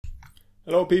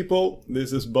Hello people,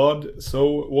 this is Bud.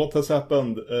 So what has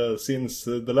happened since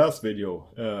the last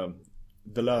video,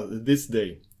 this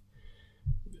day?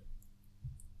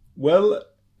 Well,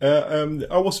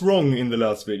 I was wrong in the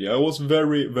last video. I was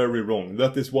very wrong.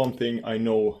 That is one thing I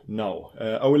know now.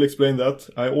 I will explain that.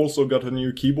 I also got a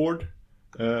new keyboard.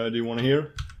 Do you want to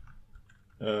hear?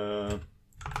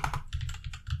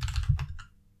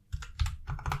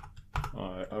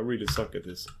 I really suck at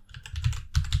this.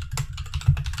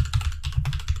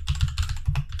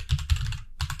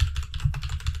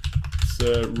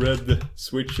 Red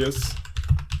switches.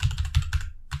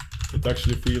 It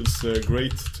actually feels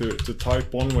great to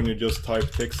type on when you just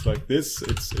type text like this.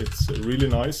 It's really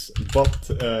nice, but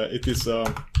it is a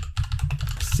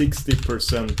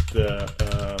 60%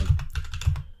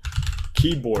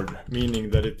 keyboard,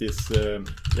 meaning that it is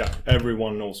yeah,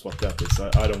 everyone knows what that is.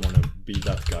 I don't want to be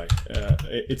that guy.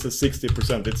 It's a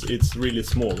 60%. It's really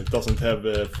small. It doesn't have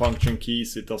function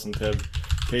keys. It doesn't have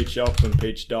page up and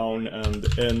page down, and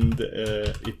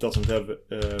it doesn't have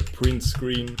print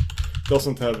screen,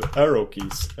 doesn't have arrow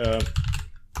keys,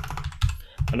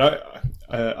 and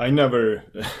I never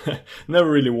never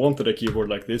really wanted a keyboard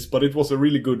like this, but it was a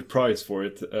really good price for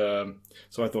it,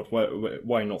 so I thought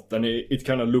why not, and it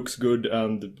kind of looks good,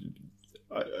 and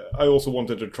I also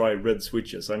wanted to try red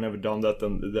switches. I never done that,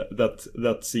 and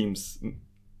that seems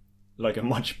like a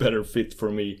much better fit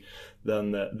for me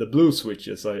than the blue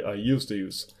switches I used to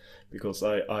use, because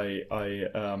I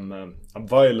am a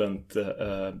violent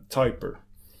typer.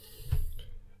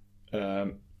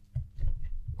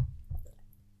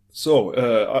 So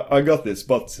I got this,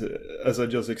 but as I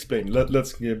just explained,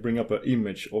 let's bring up an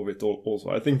image of it also.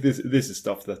 I think this is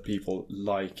stuff that people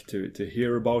like to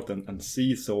hear about and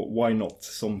see, so why not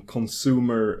some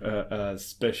consumer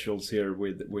specials here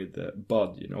with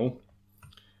Bud, you know.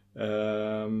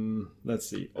 Let's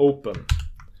see, open.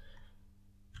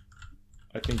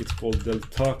 I think it's called Del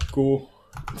Taco.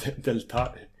 Del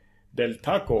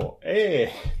Taco.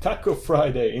 Taco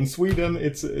Friday. In Sweden,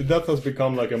 that has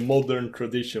become like a modern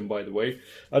tradition, by the way.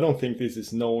 I don't think this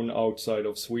is known outside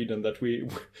of Sweden, that we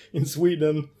in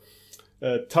Sweden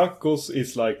tacos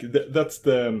is like that's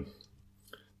the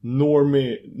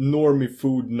normie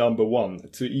food number one,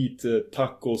 to eat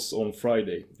tacos on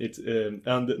Friday. And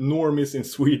normies in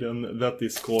Sweden, that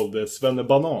is called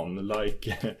svennebanan, like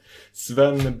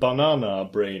Sven banana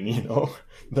brain, you know.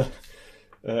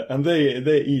 And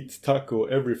they eat taco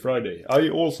every Friday. I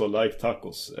also like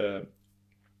tacos.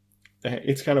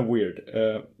 It's kind of weird,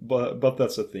 but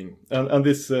that's a thing. And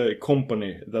this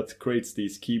company that creates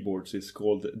these keyboards is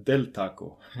called Del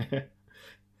Taco.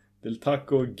 Del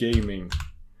Taco Gaming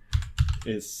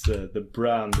is the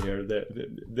brand here.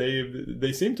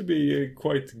 They seem to be a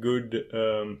quite good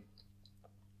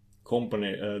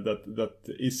company that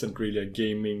isn't really a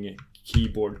gaming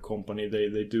keyboard company.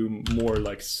 They do more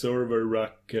like server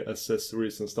rack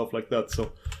accessories and stuff like that.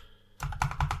 So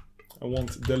I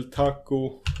want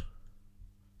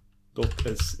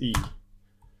deltaco.se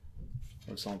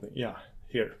or something. Yeah,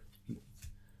 here.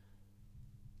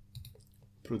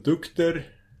 Produkter.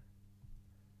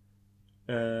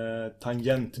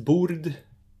 Tangentbord,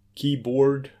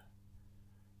 keyboard,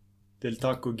 Del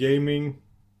Taco Gaming,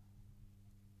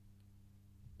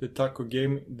 Del Taco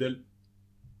Gaming,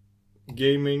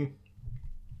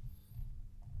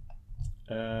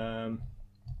 here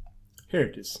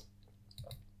it is.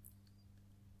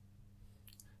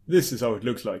 This is how it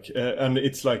looks like, and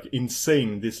it's like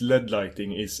insane. This LED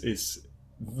lighting is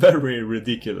very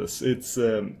ridiculous. It's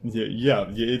yeah,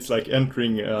 it's like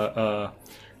entering a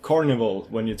carnival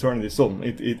when you turn this on.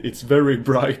 It's very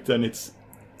bright, and it's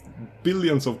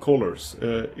billions of colors.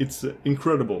 It's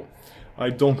incredible. I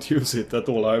don't use it at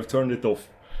all. I've turned it off,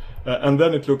 and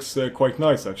then it looks quite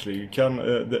nice actually. You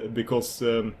can because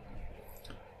the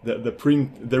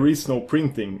print, there is no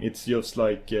printing. It's just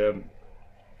like I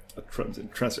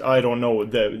don't know.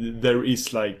 There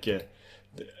is like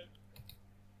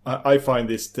I find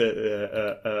this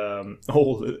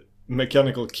whole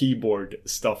mechanical keyboard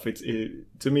stuff,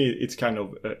 to me it's kind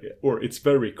of or it's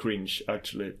very cringe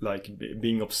actually, like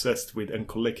being obsessed with and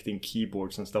collecting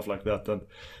keyboards and stuff like that, and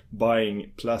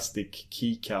buying plastic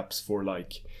keycaps for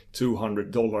like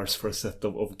 $200 for a set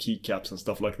of keycaps and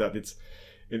stuff like that.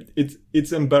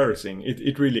 It's embarrassing.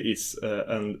 It really is,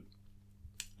 and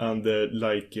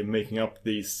like making up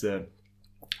these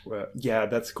yeah,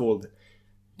 that's called,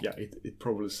 yeah, it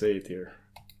probably say it here.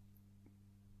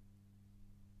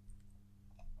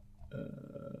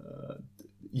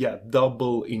 Yeah,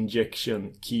 double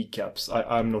injection keycaps.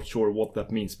 I'm not sure what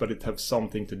that means, but it has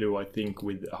something to do, I think,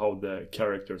 with how the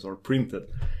characters are printed.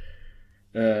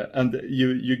 And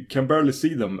you can barely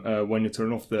see them when you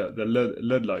turn off the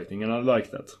LED lighting, and I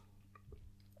like that.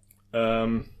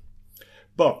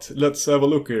 But let's have a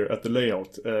look here at the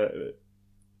layout.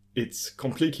 It's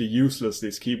completely useless,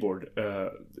 this keyboard,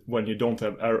 when you don't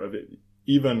have arrow.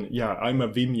 Even, yeah, I'm a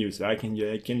Vim user. I can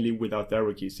live without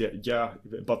arrow keys. Yeah,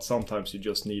 but sometimes you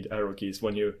just need arrow keys.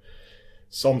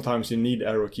 Sometimes you need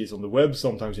arrow keys on the web.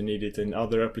 Sometimes you need it in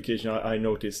other applications. I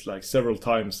noticed like several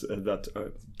times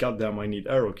that, goddamn, I need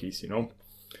arrow keys, you know.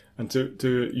 And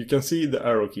you can see the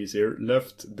arrow keys here,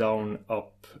 left, down,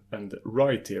 up, and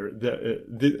right here.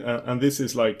 And this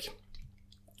is like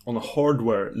on a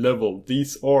hardware level.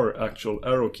 These are actual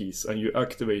arrow keys, and you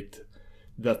activate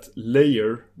that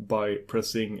layer by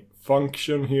pressing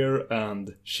function here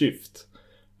and shift,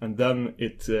 and then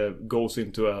it goes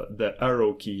into the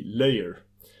arrow key layer,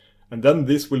 and then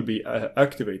this will be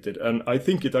activated. And I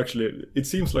think it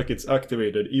seems like it's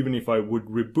activated. Even if I would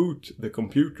reboot the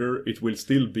computer, it will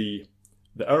still be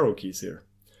the arrow keys here,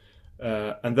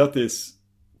 and that is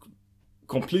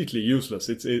completely useless.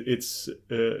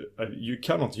 You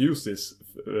cannot use this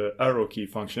arrow key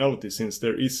functionality since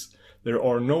there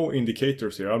are no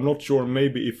indicators here. I'm not sure,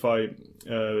 maybe if I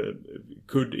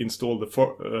could install the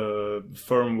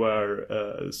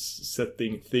firmware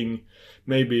setting thing,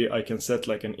 maybe I can set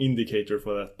like an indicator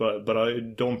for that, but I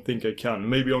don't think I can.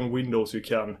 Maybe on Windows you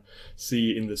can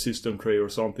see in the system tray or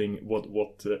something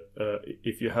what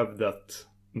if you have that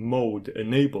mode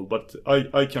enabled, but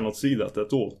I cannot see that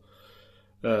at all.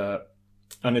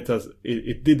 And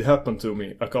it did happen to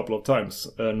me a couple of times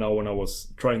now when I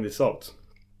was trying this out.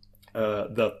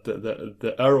 That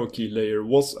the arrow key layer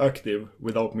was active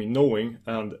without me knowing,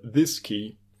 and this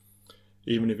key,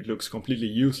 even if it looks completely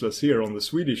useless here on the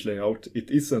Swedish layout, it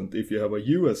isn't if you have a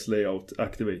US layout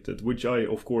activated, which I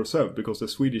of course have, because the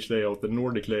Swedish layout, the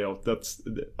Nordic layout,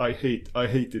 I hate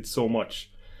it so much.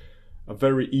 A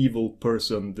very evil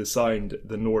person designed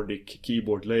the Nordic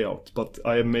keyboard layout, but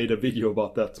I have made a video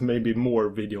about that, maybe more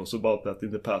videos about that in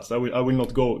the past. I will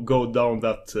not go down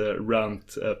that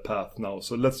rant path now.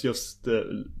 So let's just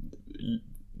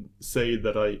say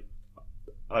that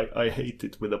I hate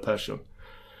it with a passion.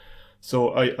 So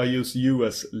I use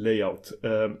US layout,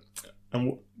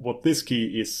 and what this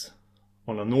key is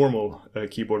on a normal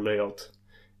keyboard layout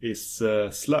is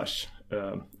slash,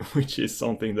 which is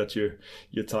something that you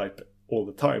type all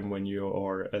the time when you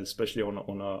are, especially on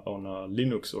a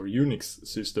Linux or Unix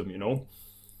system, you know,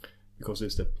 because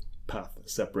it's the path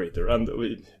separator, and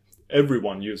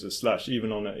everyone uses slash.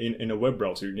 Even in a web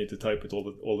browser you need to type it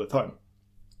all the time.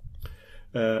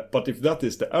 But if that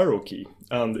is the arrow key,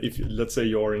 and if let's say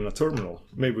you are in a terminal,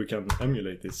 maybe we can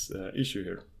emulate this issue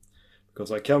here,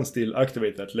 because I can still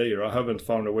activate that layer. I haven't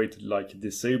found a way to like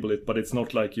disable it, but it's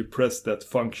not like you press that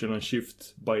function and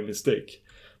shift by mistake.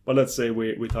 But let's say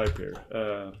we type here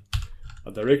a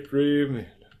directory,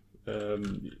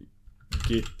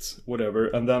 git, whatever,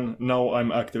 and then now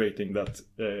I'm activating that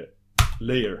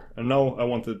layer. And now I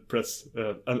want to press,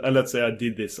 and let's say I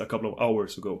did this a couple of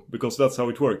hours ago, because that's how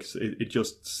it works. It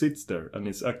just sits there and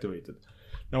it's activated.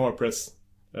 Now I press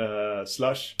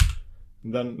slash,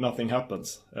 and then nothing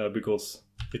happens because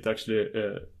it actually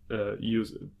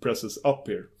presses up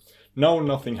here. Now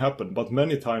nothing happened, but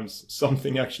many times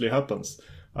something actually happens.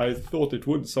 I thought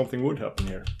something would happen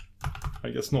here. I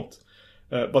guess not.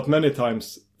 But many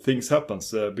times things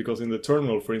happens because in the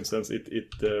terminal, for instance,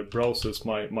 it browses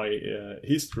my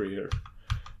history here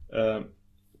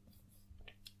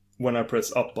when I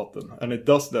press up button, and it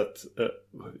does that.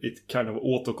 It kind of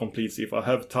auto completes. If I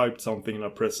have typed something and I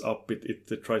press up,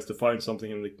 it tries to find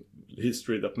something in the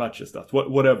history that matches that.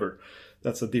 Whatever.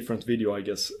 That's a different video, I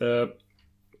guess.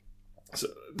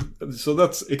 So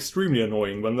that's extremely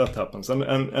annoying when that happens, and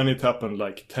it happened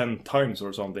like 10 times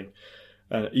or something.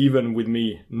 Even with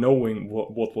me knowing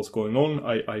what was going on,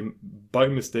 I by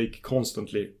mistake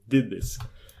constantly did this.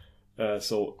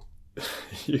 So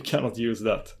you cannot use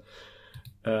that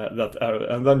arrow,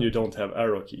 and then you don't have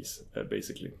arrow keys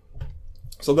basically.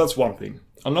 So that's one thing.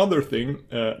 Another thing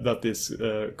that is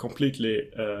completely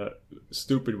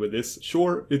stupid with this,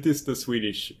 sure, it is the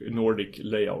Swedish Nordic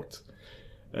layout.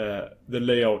 The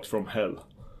layout from hell.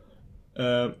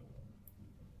 But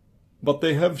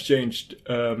they have changed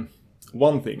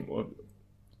one thing.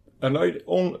 And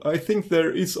I think there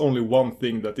is only one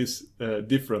thing that is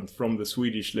different from the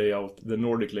Swedish layout, the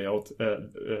Nordic layout,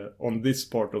 on this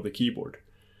part of the keyboard.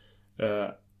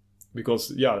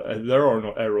 Because, yeah, there are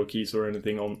no arrow keys or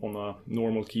anything on a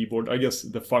normal keyboard. I guess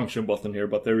the function button here,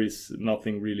 but there is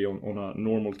nothing really on a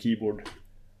normal keyboard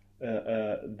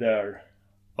there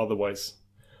otherwise.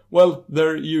 Well,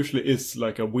 there usually is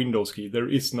like a Windows key. There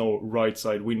is no right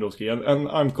side Windows key, and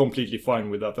I'm completely fine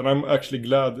with that. And I'm actually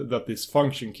glad that this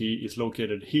function key is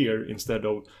located here instead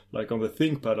of like on the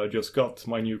ThinkPad I just got,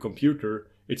 my new computer.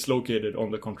 It's located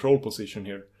on the control position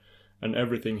here, and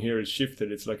everything here is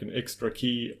shifted. It's like an extra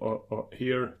key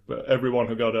here. But everyone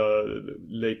who got a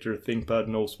later ThinkPad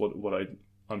knows what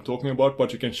I'm talking about,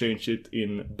 but you can change it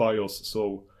in BIOS,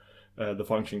 so the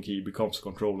function key becomes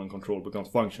control and control becomes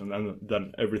function, and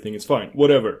then everything is fine.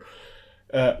 Whatever.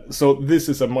 So this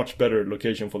is a much better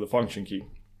location for the function key.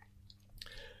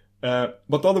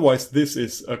 But otherwise, this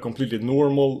is a completely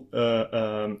normal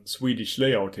Swedish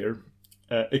layout here,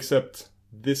 except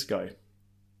this guy.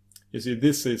 You see,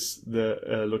 this is the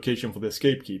location for the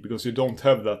escape key, because you don't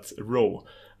have that row.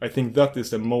 I think that is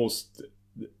the most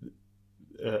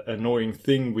annoying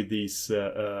thing with these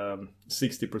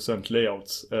 60%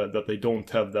 layouts, that they don't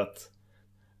have that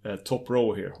top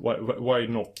row here. Why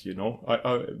not, you know?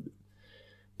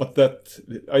 But that,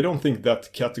 I don't think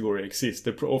that category exists.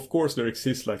 Of course there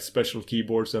exists like special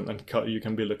keyboards, and you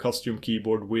can build a custom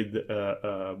keyboard with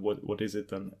what is it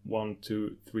then? 1,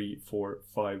 2, 3, 4,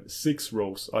 5, 6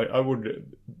 rows.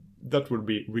 That would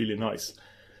be really nice.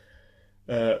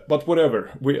 But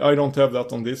whatever, I don't have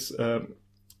that on this.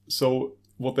 So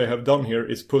what they have done here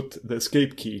is put the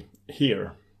escape key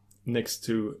here next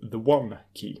to the 1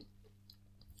 key.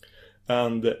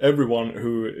 And everyone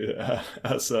who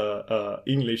has a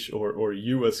English or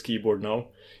US keyboard now,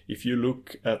 if you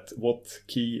look at what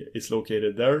key is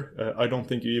located there, I don't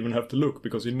think you even have to look,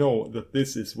 because you know that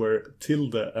this is where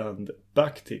tilde and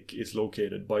backtick is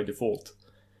located by default.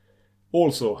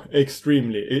 Also,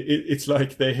 extremely, it's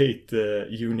like they hate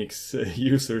Unix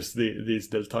users, these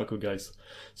Del Taco guys.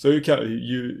 So you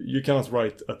cannot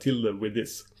write a tilde with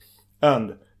this.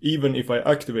 And even if I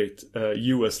activate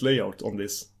US layout on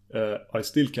this, I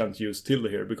still can't use tilde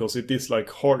here, because it is like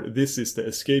hard. This is the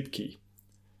escape key.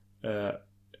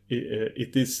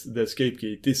 It is the escape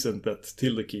key. It isn't that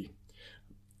tilde key.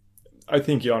 I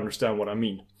think you understand what I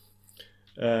mean.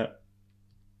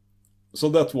 So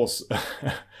that was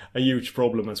a huge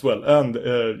problem as well. And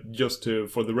just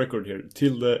for the record here,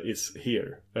 tilde is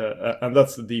here, and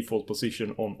that's the default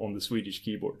position on the Swedish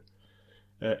keyboard.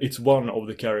 It's one of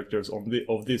the characters of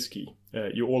this key.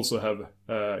 You also have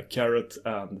caret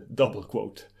and double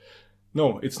quote.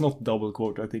 No, it's not double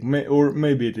quote, I think. Or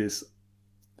maybe it is.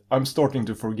 I'm starting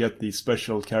to forget these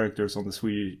special characters on the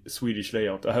Swedish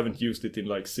layout. I haven't used it in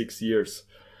like 6 years.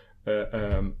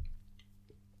 But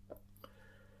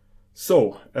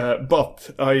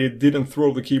I didn't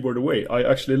throw the keyboard away. I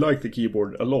actually like the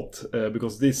keyboard a lot,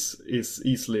 because this is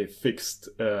easily fixed.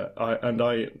 And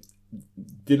I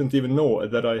didn't even know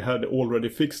that I had already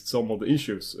fixed some of the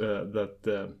issues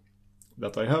that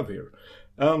I have here.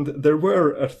 And there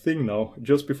were a thing now,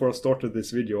 just before I started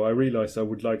this video, I realized I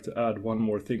would like to add one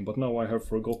more thing, but now I have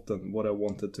forgotten what I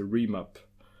wanted to remap.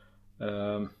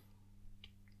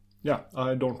 Yeah,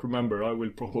 I don't remember. I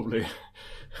will probably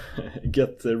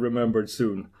get remembered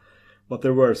soon. But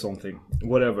there were something.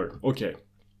 Whatever. Okay.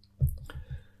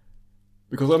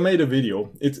 Because I made a video.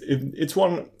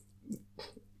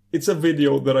 It's a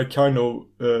video that I kind of,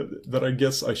 that I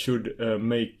guess I should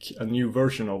make a new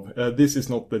version of. This is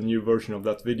not the new version of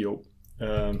that video.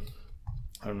 I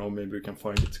don't know, maybe we can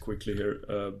find it quickly here.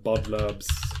 Bud Labs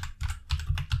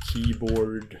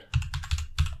keyboard.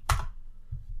 I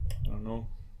don't know.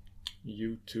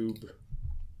 YouTube.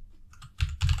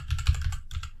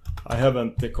 I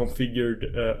haven't configured,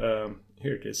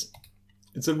 here it is.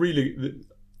 It's a really,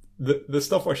 the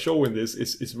stuff I show in this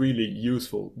is really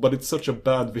useful, but it's such a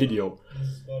bad video.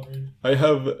 I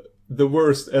have the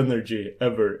worst energy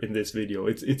ever in this video.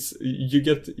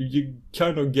 You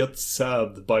kind of get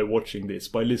sad by watching this,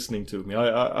 by listening to me.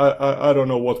 I don't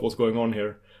know what was going on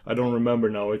here. I don't remember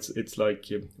now. It's like,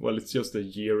 well, it's just a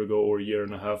year ago or a year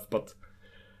and a half, but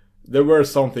there were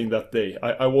something that day.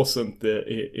 I wasn't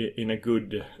in a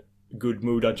good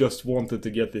mood. I just wanted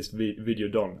to get this video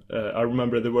done. I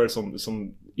remember there were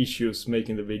some issues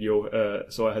making the video,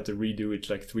 so I had to redo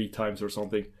it like 3 times or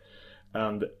something.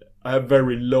 And I have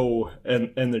very low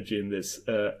energy in this.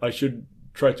 I should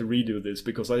try to redo this,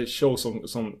 because I show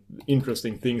some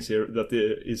interesting things here that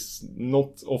is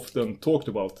not often talked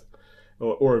about.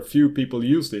 Or a few people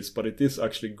use this, but it is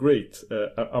actually great.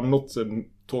 I'm not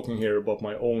talking here about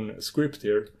my own script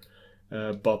here,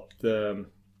 but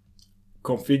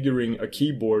configuring a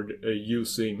keyboard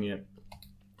using,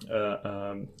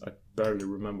 I barely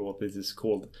remember what this is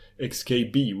called,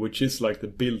 XKB, which is like the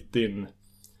built-in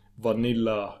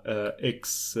vanilla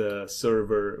X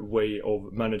server way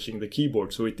of managing the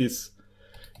keyboard. So it is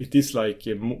it is like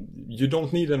you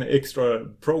don't need any extra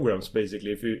programs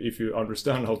basically if you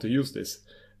understand how to use this.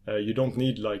 You don't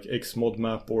need like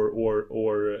Xmodmap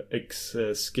or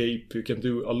Xscape. You can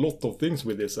do a lot of things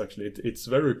with this actually. It's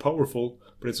very powerful,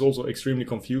 but it's also extremely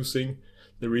confusing.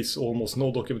 There is almost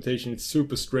no documentation. It's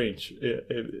super strange.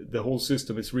 The whole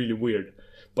system is really weird.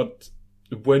 But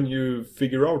when you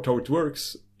figure out how it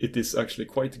works, it is actually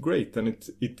quite great, and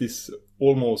it is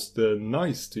almost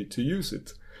nice to use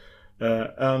it.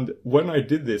 And when I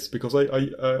did this, because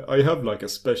I have like a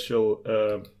special...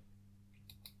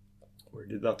 where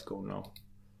did that go now?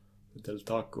 Del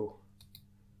Taco.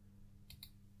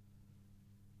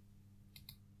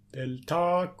 Del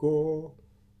Taco.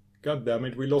 God damn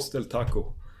it, we lost Del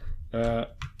Taco.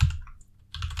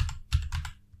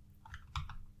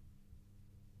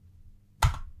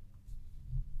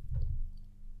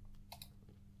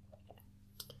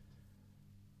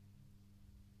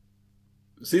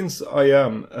 Since I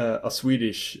am a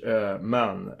Swedish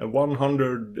man,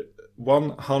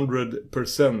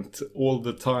 100% all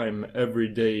the time, every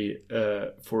day,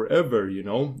 forever, you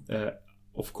know.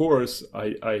 Of course,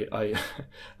 I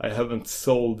haven't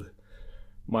sold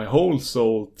my whole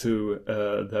soul to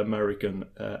the American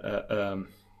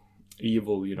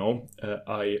evil, you know.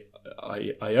 I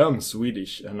am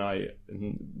Swedish, and I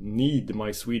need my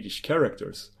Swedish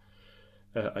characters.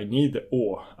 I need the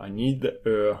å, I need the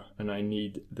ö, and I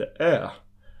need the ä.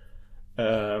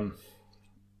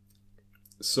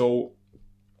 So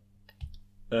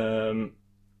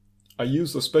I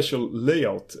use a special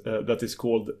layout that is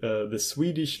called the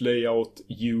Swedish layout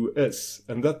US,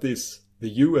 and that is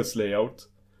the US layout.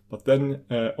 But then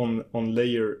on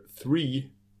layer 3,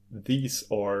 these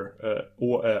are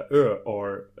å, ä, ö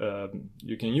are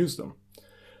you can use them.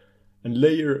 And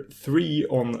layer 3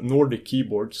 on Nordic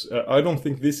keyboards, I don't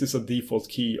think this is a default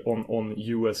key on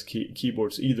US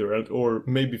keyboards either, or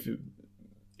maybe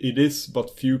it is,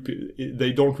 but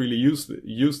they don't really use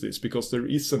this because there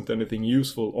isn't anything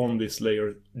useful on this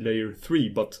layer 3.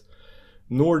 But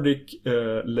Nordic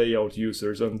layout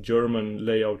users and German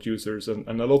layout users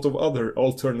and a lot of other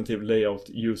alternative layout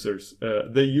users,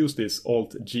 they use this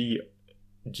Alt-G,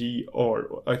 GR.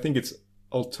 I think it's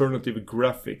alternative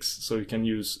graphics, so you can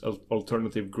use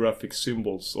alternative graphic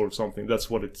symbols or something. That's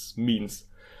what it means.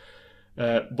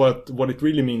 But what it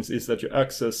really means is that you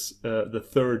access the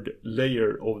third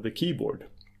layer of the keyboard.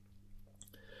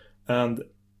 And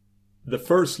the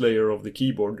first layer of the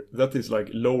keyboard, that is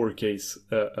like lowercase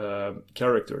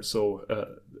characters. So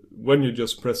when you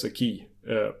just press a key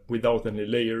without any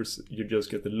layers, you just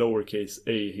get the lowercase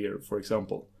a here, for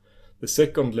example. The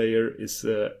second layer is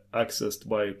accessed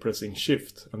by pressing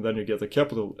Shift, and then you get a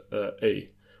capital A.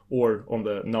 Or on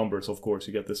the numbers, of course,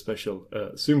 you get the special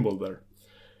symbol there.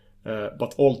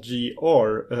 But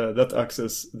Alt-GR, that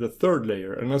access the third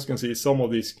layer. And as you can see, some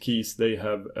of these keys, they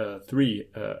have 3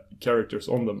 characters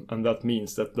on them. And that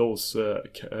means that those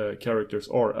characters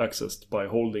are accessed by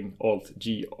holding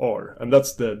Alt-GR. And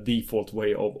that's the default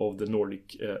way of the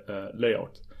Nordic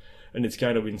layout. And it's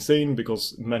kind of insane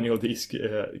because many of these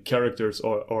characters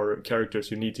are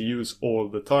characters you need to use all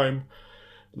the time.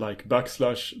 Like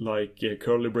backslash, like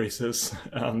curly braces,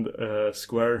 and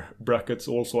square brackets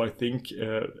also, I think,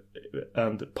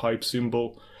 and pipe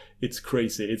symbol. It's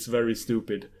crazy, it's very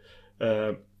stupid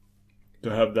to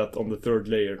have that on the third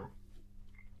layer.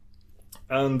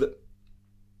 And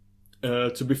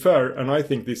to be fair, and I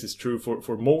think this is true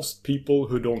for most people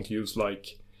who don't use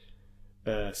like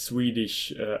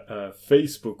Swedish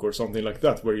Facebook or something like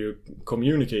that, where you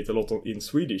communicate a lot in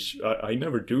Swedish. I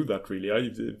never do that really.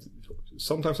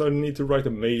 Sometimes I need to write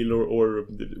a mail or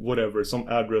whatever, some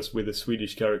address with the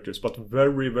Swedish characters, but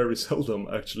very, very seldom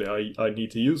actually I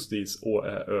need to use these å,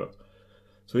 ä, ö.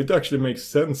 So it actually makes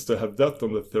sense to have that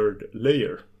on the third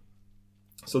layer.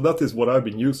 So that is what I've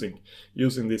been using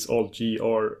this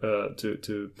Alt-GR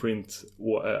to print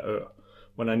å, ä, ö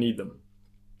when I need them.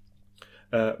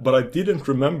 But I didn't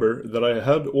remember that I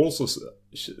had also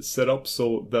set up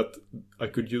so that I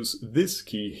could use this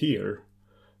key here,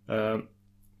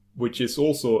 which is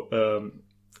also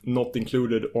not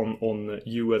included on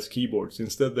US keyboards.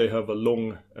 Instead they have a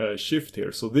long shift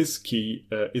here. So this key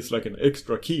is like an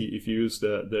extra key if you use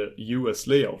the US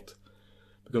layout.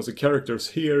 Because the characters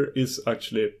here is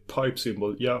actually pipe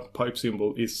symbol. Yeah, pipe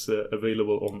symbol is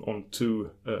available on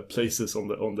 2 places on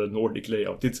the Nordic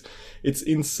layout. It's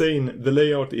insane. The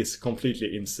layout is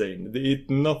completely insane.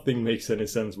 Nothing makes any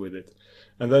sense with it.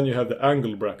 And then you have the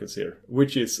angle brackets here,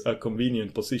 which is a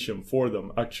convenient position for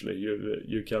them. Actually,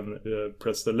 you can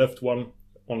press the left one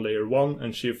on layer 1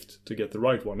 and Shift to get the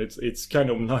right one. It's kind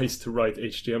of nice to write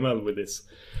HTML with this.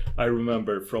 I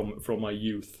remember from my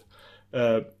youth.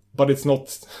 But it's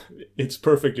not. It's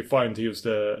perfectly fine to use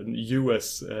the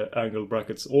US angle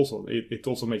brackets also. It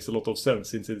also makes a lot of sense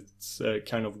since it's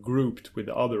kind of grouped with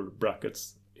the other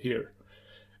brackets here.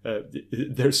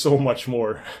 There's so much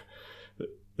more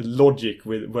logic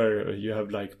with where you have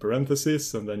like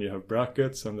parentheses and then you have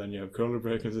brackets and then you have curly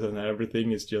brackets and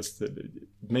everything is just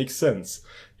makes sense.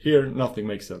 Here nothing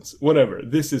makes sense. Whatever.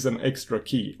 This is an extra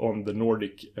key on the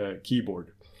Nordic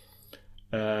keyboard,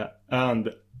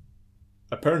 and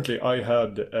apparently I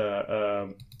had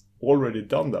already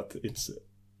done that.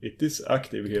 It is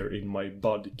active here in my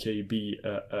bud KB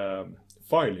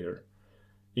file here.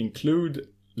 Include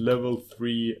level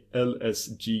 3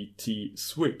 LSGT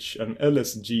switch, and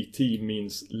LSGT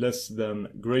means less than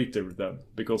greater than,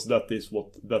 because that is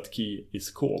what that key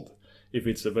is called if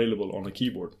it's available on a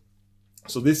keyboard.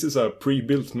 So this is a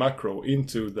pre-built macro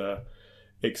into the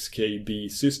XKB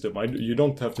system. You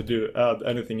don't have to add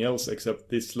anything else except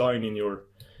this line in your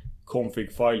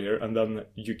config file here, and then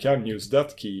you can use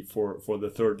that key for the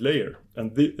third layer.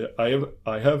 And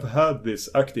I have had this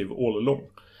active all along.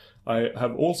 I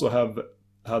have also had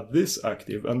this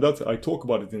active, and that I talk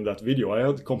about it in that video. I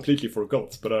had completely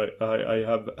forgot, but I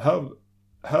have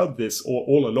had this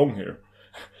all along here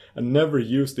and never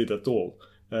used it at all,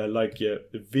 like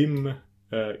Vim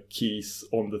keys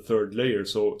on the third layer.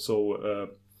 So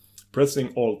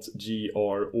pressing Alt G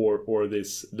R or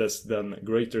this less than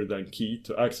greater than key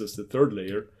to access the third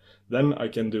layer, then I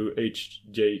can do H,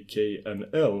 J, K and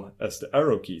L as the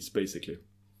arrow keys basically.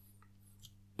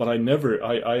 But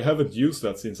I haven't used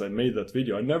that since I made that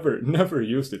video. I never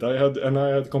used it. I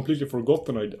had completely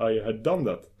forgotten I had done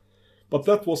that. But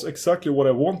that was exactly what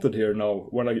I wanted here now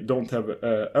when I don't have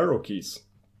arrow keys.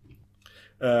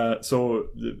 So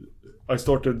I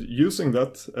started using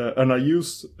that, and I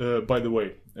use, by the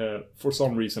way, for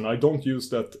some reason, I don't use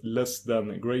that less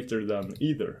than greater than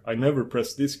either. I never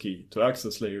press this key to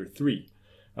access layer 3.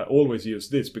 I always use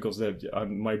this because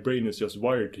my brain is just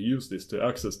wired to use this to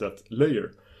access that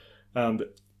layer. And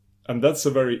that's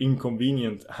a very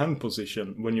inconvenient hand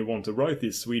position when you want to write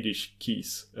these Swedish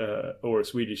keys or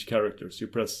Swedish characters. You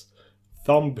press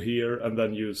thumb here and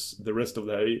then use the rest of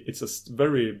it's a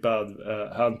very bad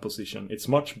hand position. It's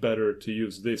much better to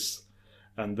use this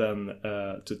and then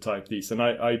to type these. And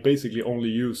I basically only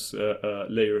use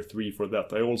layer 3 for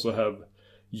that. I also have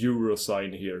euro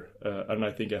sign here, and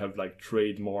I think I have like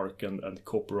trademark and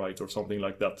copyright or something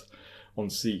like that on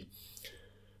C.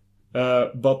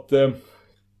 But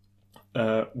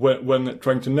when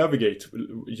trying to navigate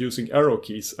using arrow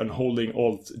keys and holding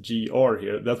Alt GR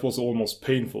here, that was almost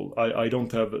painful. I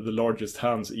don't have the largest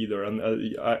hands either,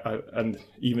 and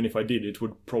even if I did, it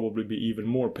would probably be even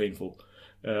more painful.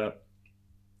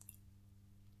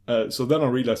 So then I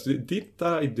realized, did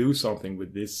I do something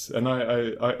with this? And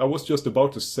I was just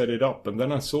about to set it up, and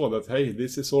then I saw that, hey,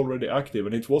 this is already active,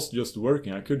 and it was just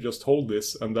working. I could just hold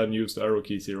this and then use the arrow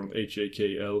keys here on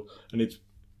HAKL, and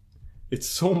it's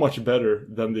so much better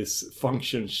than this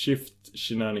function shift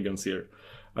shenanigans here.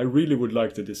 I really would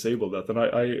like to disable that, and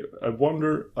I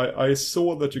wonder, I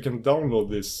saw that you can download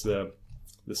this the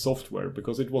software,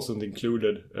 because it wasn't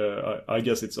included. I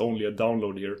guess it's only a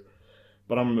download here.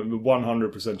 But I'm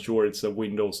 100% sure it's a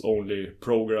Windows-only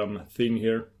program thing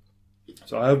here.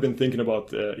 So I have been thinking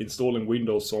about installing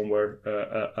Windows somewhere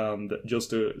and just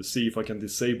to see if I can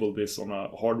disable this on a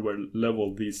hardware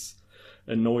level, these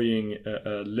annoying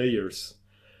layers,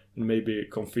 and maybe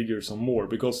configure some more.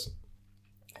 Because,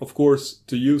 of course,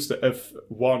 to use the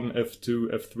F1,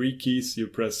 F2, F3 keys, you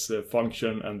press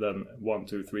function and then 1,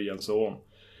 2, 3 and so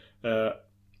on.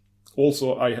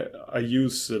 Also, I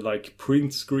use like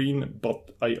print screen,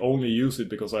 but I only use it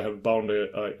because I have bound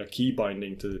a key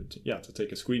binding to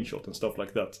take a screenshot and stuff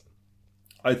like that.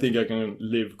 I think I can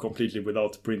live completely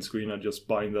without print screen and just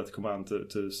bind that command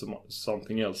to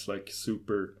something else like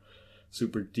super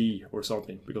D or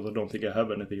something, because I don't think I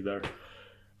have anything there.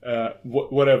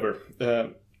 Whatever.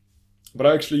 But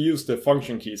I actually use the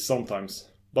function keys sometimes.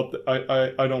 But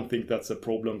I don't think that's a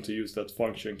problem to use that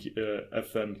function key,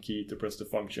 FN key to press the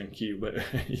function key, but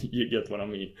you get what I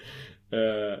mean.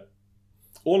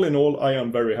 All in all, I am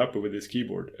very happy with this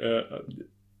keyboard.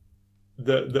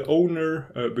 The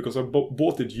owner, because I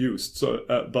bought it used, so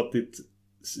but it's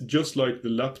just like the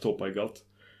laptop I got,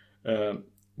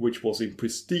 which was in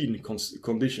pristine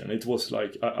condition. It was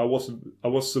like I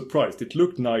was surprised. It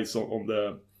looked nice on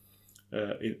the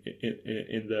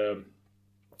in the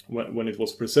when it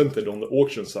was presented on the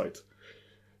auction site.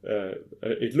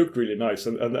 it looked really nice,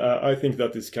 and I think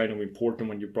that is kind of important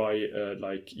when you buy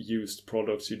like used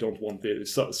products. You don't want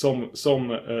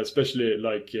some especially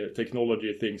like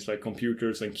technology things like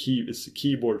computers and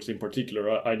keyboards in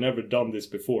particular. I never done this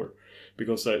before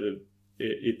because it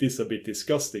is a bit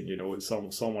disgusting, you know.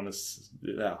 Someone is,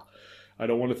 yeah, I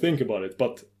don't want to think about it,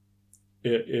 but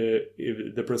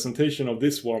the presentation of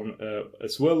this one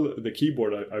as well, the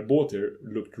keyboard I bought here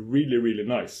looked really, really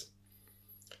nice.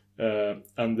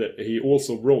 And he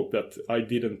also wrote that I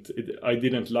didn't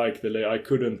like the layout. I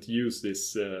couldn't use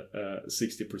this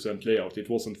 60% layout. It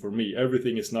wasn't for me.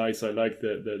 Everything is nice. I like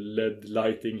the LED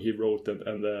lighting he wrote,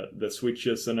 and the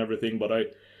switches and everything, but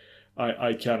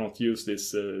I cannot use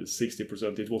this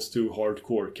 60%. It was too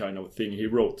hardcore kind of thing he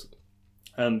wrote.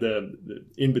 And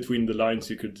in between the lines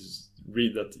you could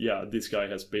read that, yeah, this guy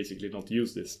has basically not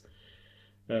used this.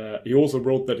 He also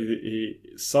wrote that he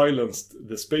silenced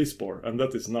the spacebar, and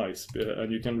that is nice.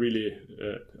 And you can really,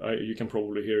 you can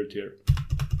probably hear it here.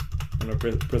 When I'm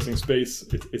pressing space,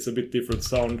 it's a bit different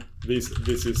sound. This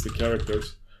is the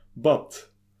characters, but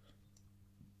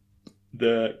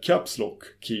the caps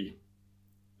lock key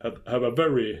have a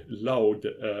very loud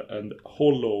and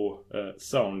hollow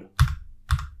sound,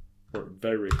 or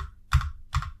very.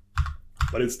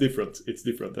 But it's different. It's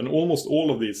different, and almost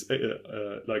all of these,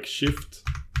 like shift,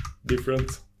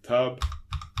 different, tab,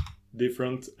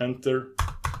 different, enter,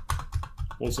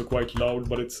 also quite loud,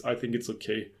 but I think it's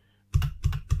okay.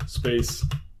 Space.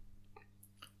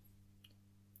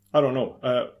 I don't know.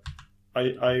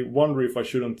 I wonder if I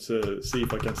shouldn't see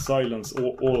if I can silence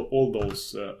all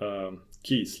those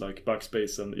keys, like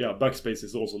backspace, and yeah, backspace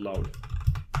is also loud.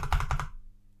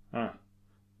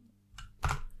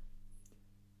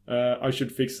 I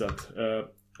should fix that,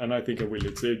 and I think I will.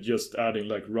 It's just adding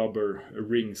like rubber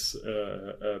rings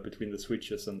between the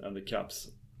switches and the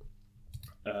caps,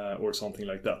 or something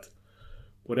like that.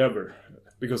 Whatever,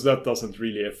 because that doesn't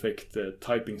really affect the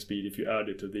typing speed if you add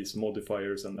it to these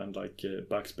modifiers and like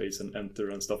backspace and enter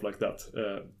and stuff like that.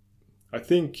 I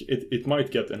think it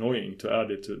might get annoying to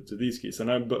add it to these keys,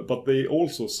 but they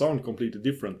also sound completely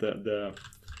different. The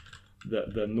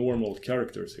normal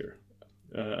characters here.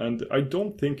 And I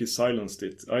don't think he silenced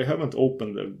it. I haven't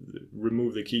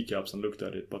removed the keycaps and looked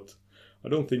at it, but I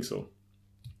don't think so.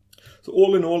 So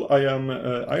all in all, I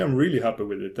am really happy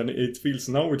with it, and it feels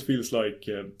like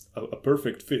a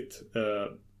perfect fit,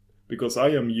 because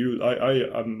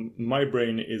my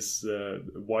brain is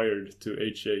wired to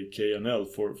H, A, K, and L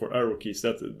for arrow keys.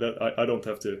 That I don't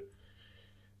have to.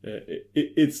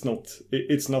 It's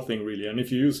nothing really. And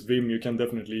if you use Vim, you can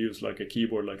definitely use like a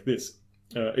keyboard like this.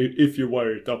 If you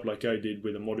wire it up like I did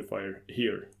with a modifier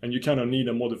here, and you kind of need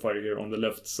a modifier here on the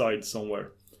left side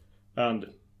somewhere,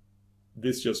 and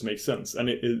this just makes sense. And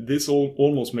this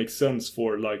almost makes sense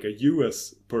for like a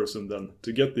US person then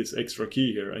to get this extra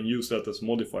key here and use that as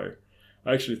modifier.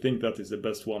 I actually think that is the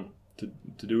best one to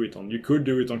do it on. You could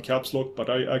do it on caps lock, but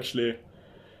I actually,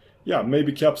 yeah,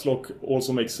 maybe caps lock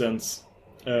also makes sense,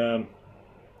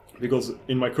 because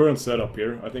in my current setup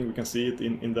here, I think we can see it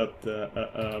in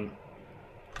that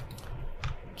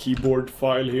keyboard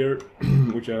file here,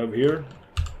 which I have here.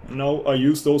 Now I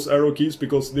use those arrow keys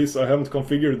because I haven't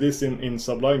configured this in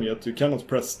Sublime yet. You cannot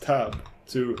press tab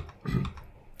to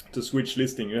switch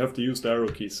listing. You have to use the arrow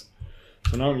keys.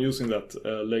 So now I'm using that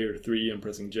layer 3 and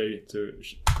pressing J to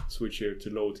switch here to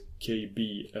load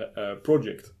KB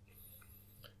project.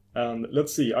 And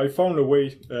let's see, I found a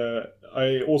way.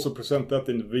 I also present that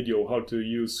in the video, how to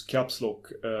use caps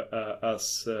lock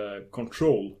as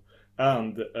control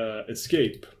and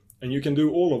escape, and you can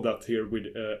do all of that here with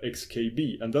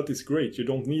XKB, and that is great. You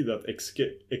don't need that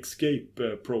escape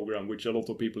program which a lot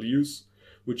of people use,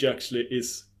 which actually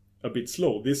is a bit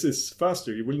slow. This is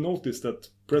faster. You will notice that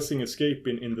pressing escape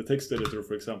in the text editor,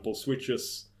 for example,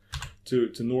 switches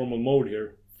to normal mode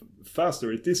here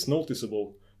faster. It is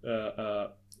noticeable,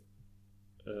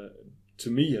 to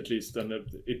me at least, and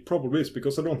it probably is,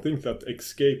 because I don't think that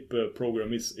escape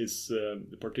program is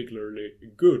particularly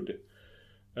good.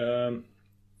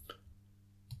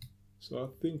 So I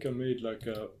think I made like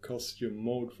a custom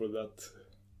mode for that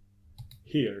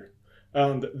here,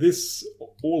 and this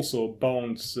also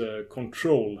bounds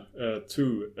control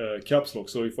to caps lock.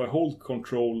 So if I hold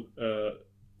control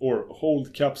or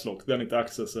hold caps lock, then it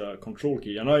acts as a control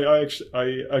key, and I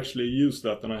actually use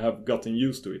that, and I have gotten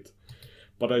used to it.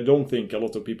 But I don't think a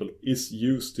lot of people is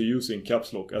used to using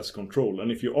caps lock as control.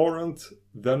 And if you aren't,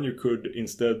 then you could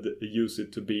instead use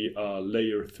it to be a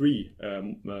layer 3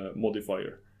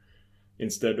 modifier,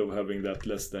 instead of having that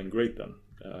less than great than,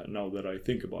 now that I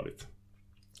think about it.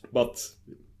 But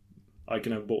I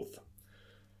can have both.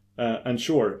 And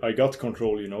sure, I got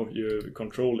control, you know,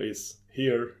 control is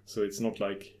here, so it's not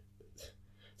like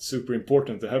super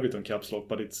important to have it on caps lock,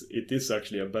 but it is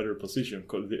actually a better position.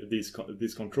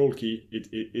 This control key,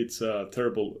 it's a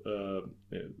terrible,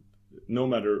 no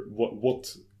matter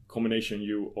what combination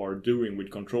you are doing with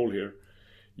control here,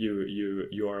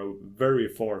 you are very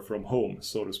far from home,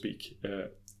 so to speak.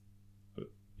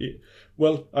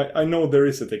 Well, I know there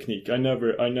is a technique. I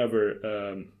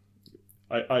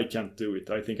can't do it.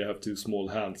 I think I have too small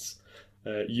hands.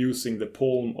 Using the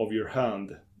palm of your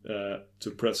hand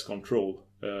to press control.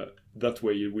 That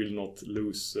way you will not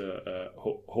lose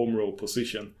home row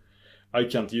position. I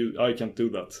can't do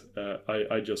that.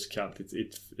 I just can't.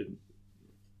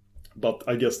 But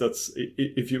I guess that's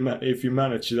if you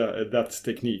manage that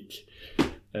technique,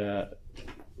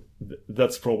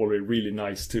 that's probably really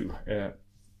nice too.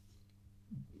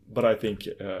 But I think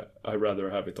I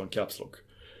rather have it on caps lock.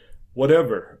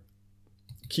 Whatever.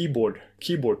 Keyboard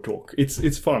talk.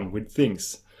 It's fun with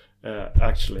things,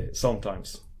 actually,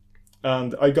 sometimes.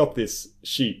 And I got this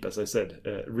cheap, as I said,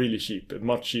 really cheap,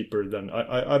 much cheaper than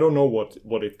I don't know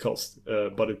what it cost,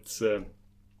 but it's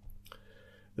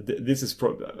this is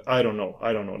I don't know.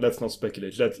 Let's not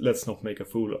speculate. Let's not make a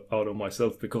fool out of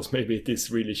myself, because maybe it is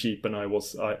really cheap and I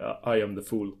am the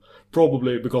fool.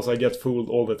 Probably because I get fooled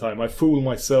all the time. I fool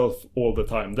myself all the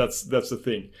time. That's the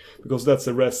thing, because that's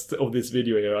the rest of this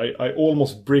video here. I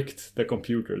almost bricked the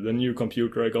computer, the new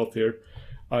computer I got here.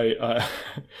 It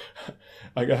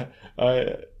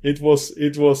was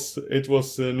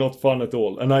not fun at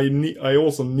all, and I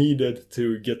also needed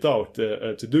to get out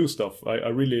to do stuff.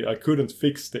 I couldn't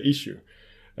fix the issue.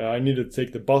 I needed to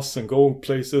take the bus and go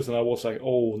places, and I was like,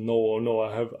 oh no,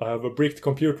 I have a bricked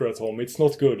computer at home. It's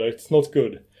not good.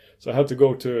 So I had to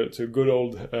go to good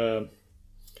old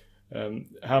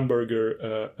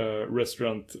hamburger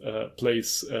restaurant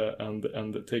place and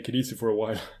take it easy for a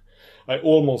while. I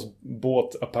almost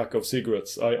bought a pack of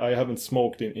cigarettes. I haven't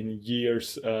smoked in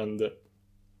years,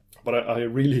 but I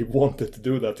really wanted to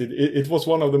do that. It was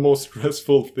one of the most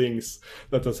stressful things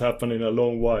that has happened in a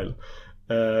long while,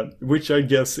 which I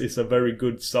guess is a very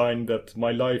good sign that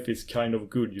my life is kind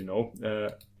of good, you know,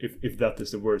 if that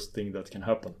is the worst thing that can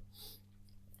happen.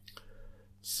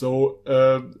 So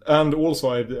and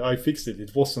also I fixed it.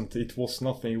 It was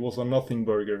nothing. It was a nothing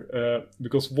burger.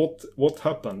 Because what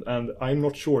happened, and I'm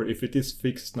not sure if it is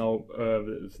fixed now.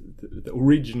 The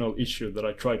original issue that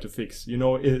I tried to fix. You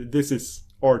know, this is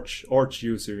Arch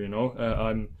user. You know,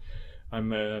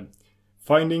 I'm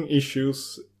finding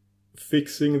issues,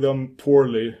 fixing them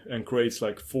poorly, and creates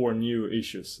like 4 new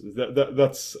issues.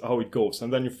 That's how it goes.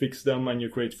 And then you fix them and you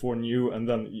create 4 new, and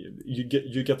then you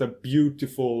get a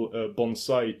beautiful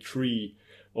bonsai tree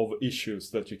of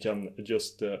issues that you can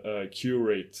just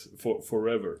curate for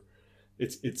forever.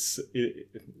 That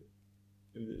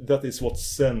is what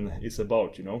Zen is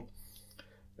about, you know.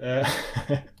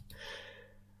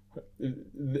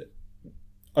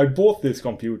 I bought this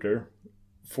computer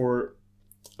for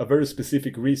a very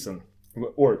specific reason,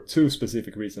 or 2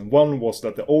 specific reasons. One was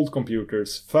that the old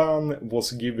computer's fan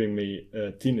was giving me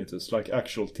tinnitus, like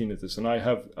actual tinnitus, and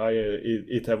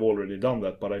it have already done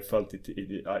that, but I felt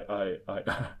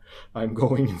I'm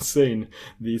going insane.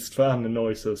 These fan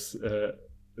noises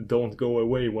don't go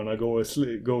away when I go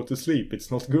to sleep.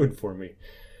 It's not good for me.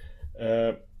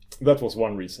 That was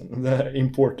one reason, the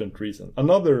important reason.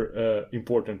 Another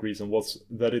important reason was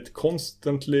that it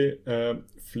constantly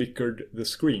flickered the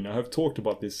screen. I have talked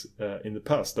about this in the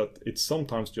past, that it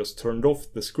sometimes just turned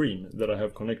off the screen that I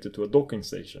have connected to a docking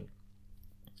station.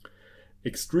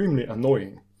 Extremely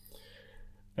annoying.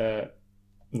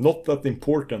 Not that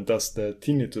important as the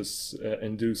tinnitus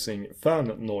inducing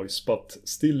fan noise, but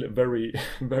still very,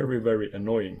 very, very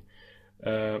annoying.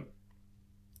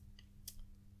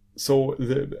 So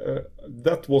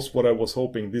that was what I was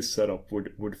hoping this setup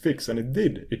would fix, and it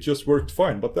did. It just worked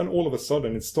fine. But then all of a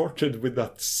sudden it started with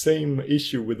that same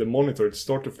issue with the monitor. It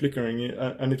started flickering,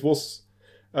 and it was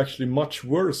actually much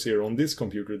worse here on this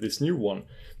computer, this new one,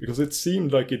 because it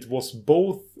seemed like it was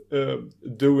both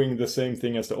doing the same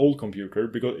thing as the old computer,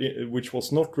 which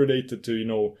was not related to, you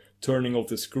know, turning off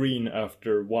the screen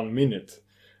after 1 minute.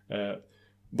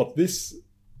 But this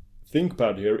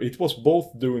ThinkPad here, it was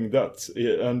both doing that,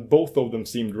 and both of them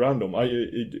seemed random.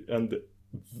 And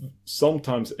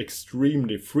sometimes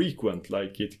extremely frequent,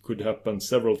 like it could happen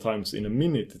several times in a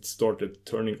minute. It started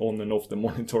turning on and off the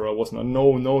monitor. I was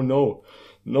no,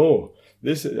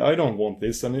 this, I don't want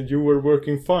this, and you were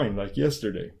working fine like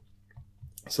yesterday.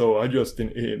 So I just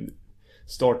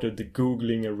started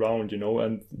googling around, you know,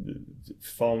 and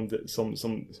found some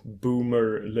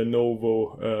boomer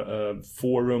Lenovo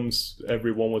forums.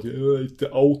 Everyone was it's the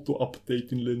auto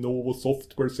update in Lenovo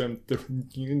Software Center.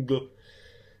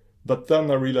 But then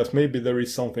I realized maybe there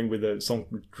is something with some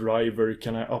driver.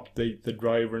 Can I update the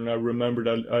driver? And I remembered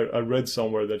I read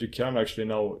somewhere that you can actually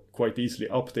now quite easily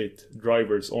update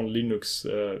drivers on Linux,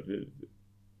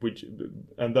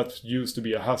 and that used to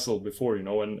be a hassle before, you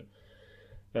know, and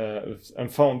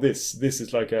found this. This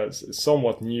is like a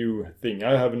somewhat new thing.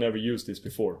 I have never used this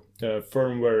before.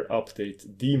 Firmware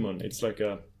update daemon. It's like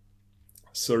a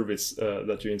service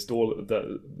that you install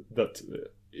that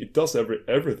it does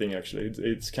everything actually.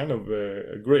 It's kind of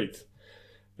great.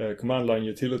 Command line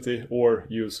utility, or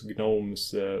use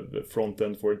GNOME's front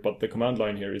end for it. But the command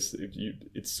line here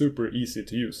it's super easy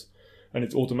to use. And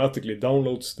it automatically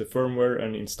downloads the firmware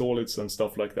and install it and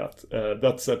stuff like that.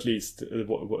 That's at least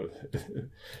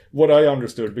what I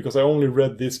understood, because I only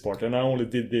read this part and I only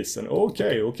did this, and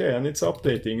okay, and it's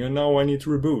updating, and now I need to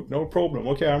reboot. No problem.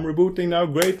 Okay, I'm rebooting now.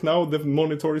 Great, now the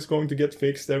monitor is going to get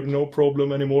fixed. There's no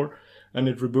problem anymore. And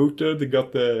it rebooted. It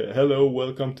got the hello,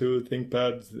 welcome to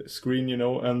ThinkPad screen, you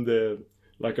know, and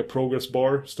like a progress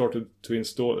bar started to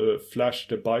install, flash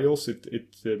the BIOS.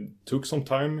 It took some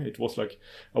time. It was like,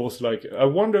 I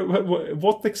wonder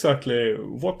what exactly,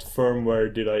 what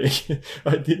firmware did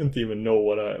I didn't even know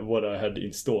what I had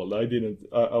installed. I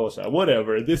was like,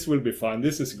 whatever, this will be fine.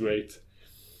 This is great.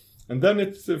 And then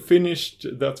it finished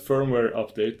that firmware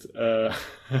update.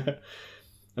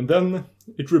 And then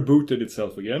it rebooted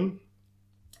itself again.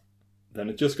 Then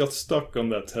it just got stuck on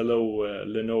that hello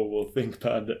Lenovo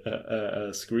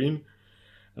ThinkPad screen.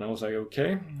 And I was like,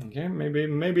 okay, maybe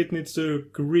it needs to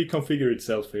reconfigure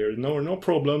itself here. No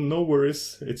problem, no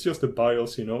worries. It's just a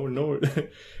BIOS, you know, no,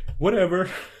 whatever.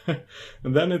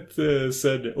 And then it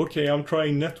said, okay, I'm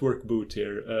trying network boot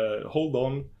here. Hold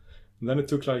on. And then it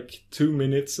took like 2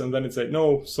 minutes, and then it said,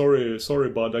 no, sorry,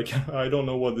 bud, I don't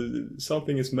know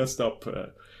something is messed up.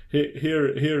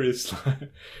 Here is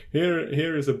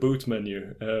a boot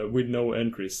menu with no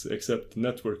entries except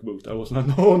network boot. I was like,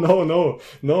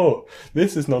 no,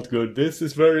 this is not good. This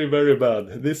is very, very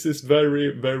bad. This is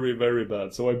very, very, very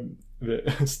bad. So I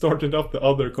started up the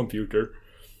other computer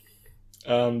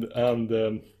and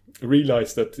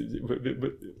realized that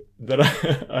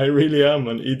I really am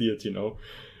an idiot, you know.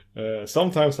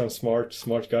 Sometimes I'm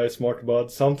smart guy, smart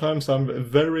bud. Sometimes I'm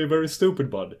very, very stupid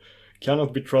bud.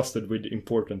 Cannot be trusted with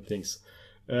important things.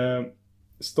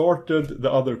 Started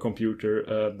the other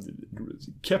computer,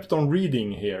 kept on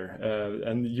reading here,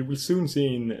 and you will soon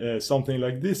see something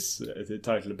like this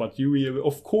title. But you,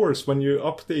 of course, when you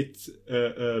update,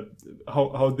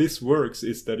 how this works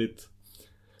is that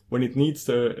when it needs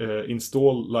to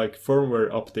install like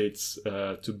firmware updates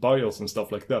to BIOS and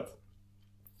stuff like that,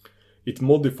 it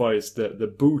modifies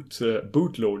the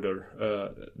bootloader.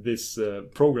 This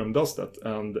program does that,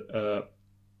 and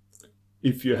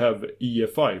if you have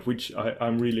EFI, which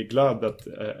I'm really glad that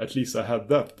at least I had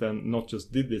that and not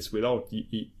just did this without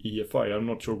EFI. I'm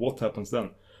not sure what happens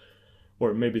then,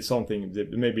 or maybe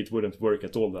it wouldn't work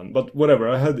at all then. But whatever,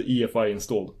 I had the EFI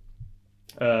installed.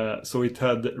 So it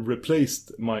had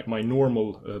replaced my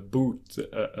normal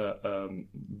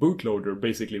bootloader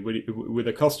basically with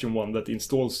a custom one that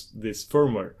installs this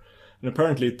firmware, and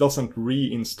apparently it doesn't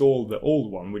reinstall the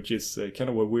old one, which is kind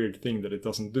of a weird thing that it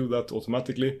doesn't do that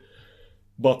automatically.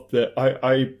 But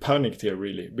I panicked here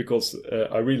really, because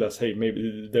I realized, hey,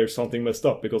 maybe there's something messed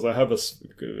up, because I have a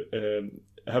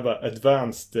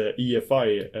advanced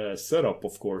EFI setup,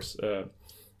 of course.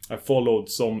 I followed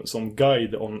some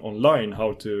guide online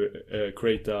how to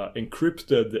create a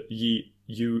encrypted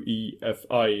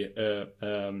UEFI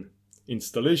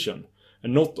installation,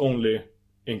 and not only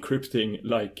encrypting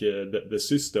like the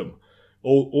system,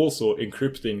 also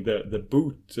encrypting the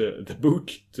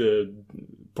boot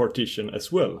partition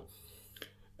as well.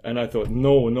 And I thought,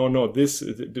 no, this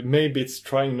maybe it's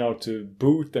trying now to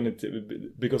boot, and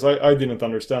because I didn't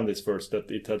understand this first,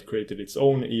 that it had created its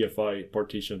own EFI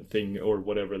partition thing or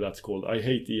whatever that's called. I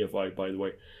hate EFI, by the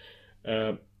way.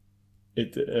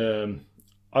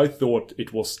 I thought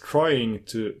it was trying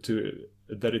to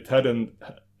that it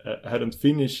hadn't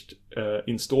finished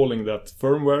installing that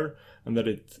firmware, and that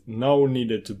it now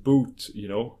needed to boot, you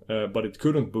know, but it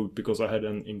couldn't boot because I had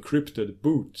an encrypted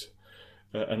boot.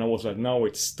 And I was like, now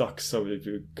it's stuck, so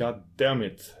god damn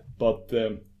it. But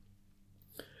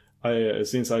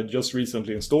since I just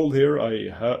recently installed here, I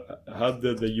had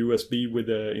the USB with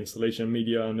the installation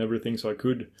media and everything, so I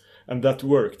could, and that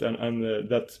worked, and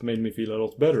that made me feel a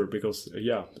lot better, because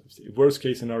yeah, worst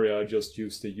case scenario, I just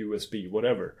used the USB,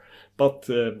 whatever. But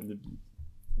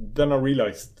then I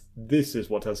realized this is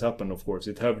what has happened. Of course,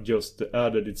 it have just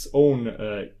added its own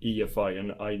EFI,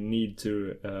 and I need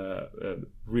to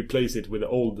replace it with the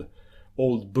old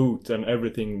boot, and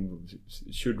everything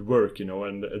should work, you know,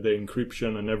 and the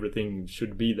encryption and everything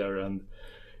should be there. And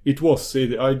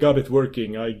I got it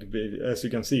working. As you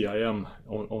can see, I am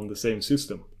on the same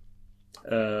system.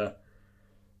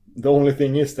 The only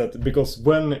thing is that because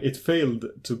when it failed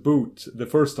to boot the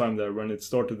first time there, when it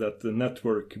started that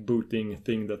network booting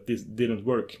thing that this didn't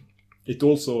work, it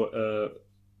also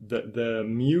the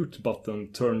mute button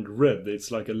turned red.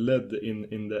 It's like a LED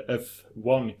in the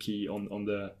F1 key on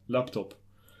the laptop.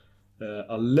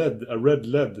 A red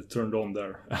LED turned on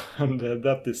there, and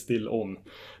that is still on.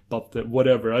 But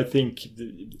whatever, I think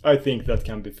that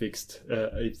can be fixed.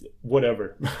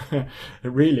 Whatever.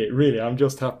 Really, I'm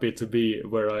just happy to be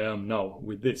where I am now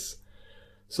with this.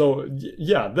 So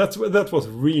yeah, that was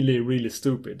really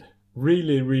stupid.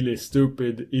 Really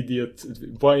stupid, idiot.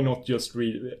 Why not just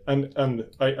read? And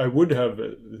I would have,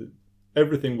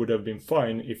 everything would have been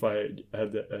fine if I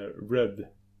had read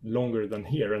longer than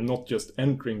here and not just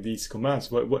entering these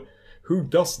commands. Who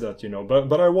does that, you know?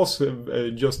 But I was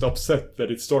just upset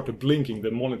that it started blinking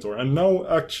the monitor. And now,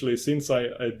 actually, since I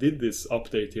did this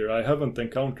update here, I haven't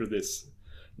encountered this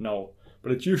now.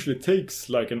 But it usually takes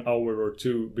like an hour or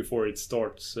two before it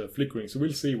starts flickering. So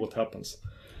we'll see what happens.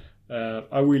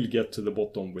 I will get to the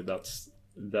bottom with that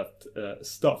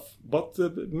stuff. But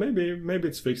maybe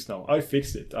it's fixed now. I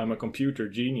fixed it. I'm a computer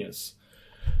genius.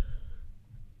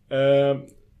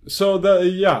 So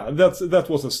that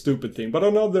was a stupid thing. But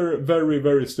another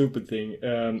very stupid thing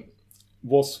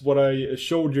was what I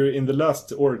showed you in the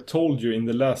last, or told you in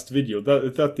the last video.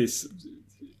 That is,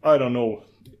 I don't know.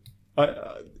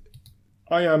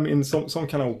 I am in some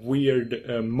kind of weird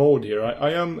mode here.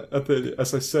 I am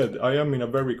as I said, I am in a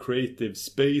very creative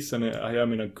space, and I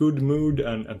am in a good mood,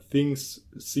 and things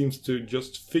seems to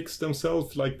just fix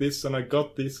themselves like this. And I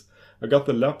got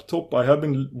the laptop. I have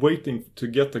been waiting to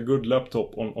get a good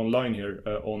laptop online here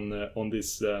on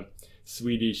this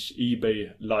Swedish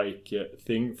eBay like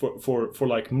thing for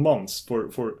like months,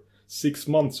 for 6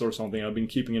 months or something. I've been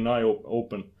keeping an eye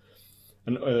open,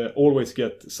 and always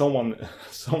get someone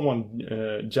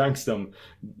janks them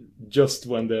just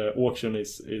when the auction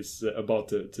is about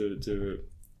to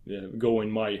go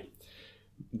in my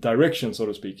direction, so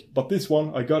to speak. But this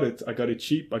one, I got it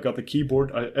cheap. I got the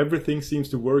keyboard. Everything seems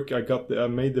to work. I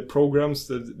made the programs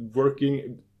that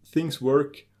working. Things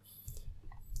work.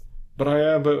 But I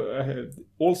have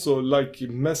also like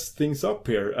messed things up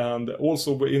here. And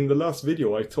also in the last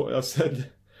video, I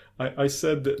said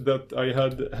that I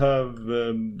had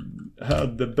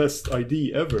the best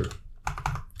idea ever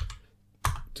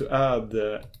to add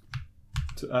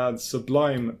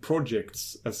Sublime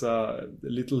projects as a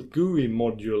little GUI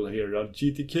module here, a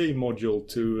GTK module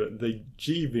to the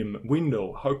Gvim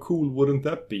window. How cool wouldn't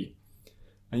that be?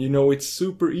 And you know, it's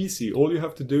super easy. All you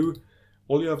have to do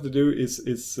is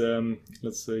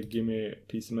let's say, give me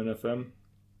PCMan FM.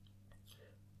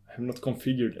 I have not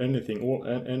configured anything,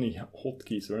 any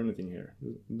hotkeys or anything here.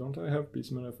 Don't I have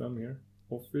PCMan FM here?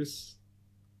 Office,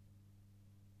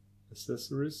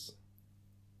 accessories.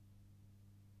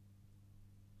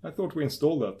 I thought we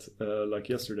installed that like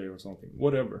yesterday or something.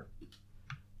 Whatever.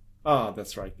 Ah,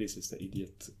 that's right. This is the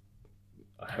idiot.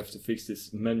 I have to fix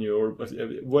this menu or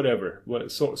whatever.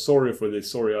 Sorry for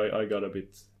this. Sorry, I got a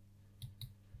bit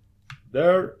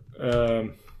there.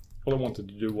 All I wanted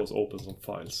to do was open some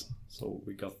files. So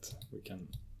we can.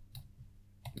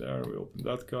 There, we open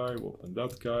that guy. We open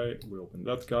that guy. We open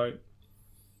that guy.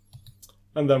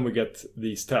 And then we get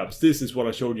these tabs. This is what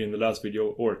I showed you in the last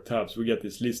video, or tabs. We get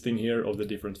this listing here of the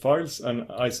different files. And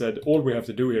I said all we have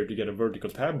to do here to get a vertical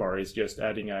tab bar is just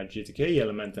adding a GTK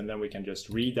element, and then we can just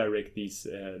redirect these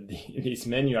these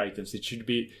menu items. It should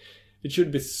be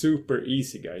super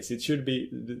easy, guys. It should be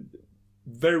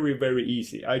very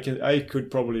easy. I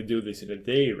could probably do this in a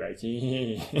day, right?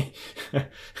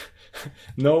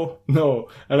 No.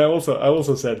 And I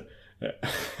also said,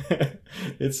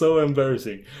 it's so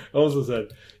embarrassing. I also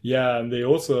said, yeah, and they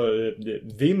also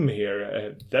Vim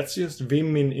here. That's just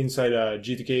Vim inside a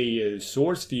GTK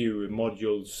source view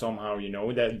module somehow. You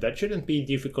know, that shouldn't be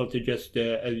difficult to just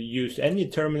use any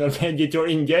terminal editor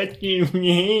in that.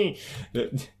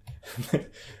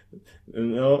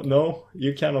 No,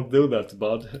 you cannot do that,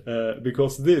 bud.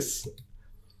 Because this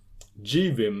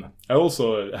Gvim, I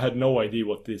also had no idea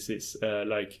what this is.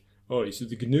 Like, oh, is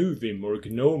it GNU Vim or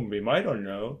GNOME Vim? I don't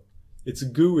know. It's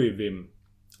GUI Vim.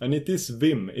 And it is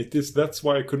Vim. That's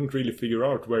why I couldn't really figure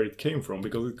out where it came from,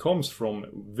 because it comes from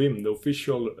Vim, the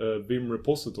official Vim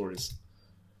repositories.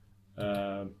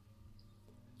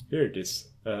 Here it is.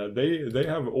 They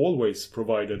have always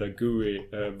provided a GUI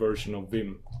version of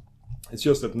Vim. It's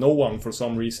just that no one, for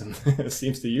some reason,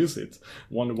 seems to use it.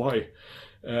 Wonder why.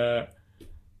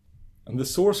 And the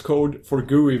source code for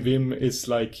GUI Vim is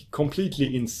like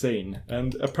completely insane.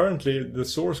 And apparently the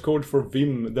source code for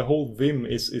Vim, the whole Vim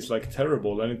is like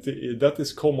terrible. And that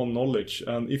is common knowledge.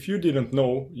 And if you didn't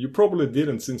know, you probably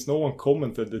didn't, since no one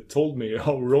commented that told me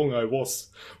how wrong I was.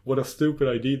 What a stupid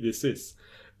idea this is.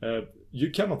 You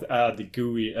cannot add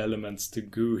GUI elements to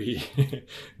GUI,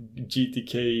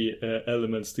 GTK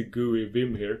elements to GUI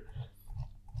Vim here.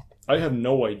 I have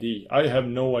no idea. I have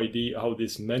no idea how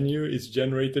this menu is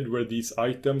generated, where these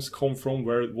items come from,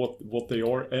 what they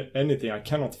are, anything. I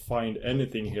cannot find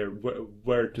anything here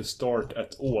where to start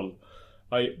at all.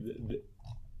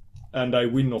 And I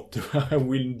will not do. I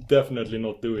will definitely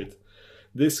not do it.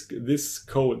 This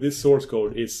source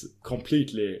code is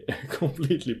completely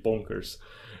bonkers.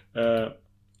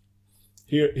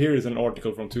 Here is an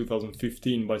article from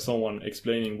 2015 by someone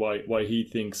explaining why he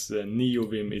thinks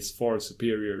NeoVim is far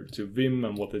superior to Vim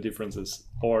and what the differences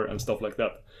are and stuff like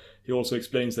that. He also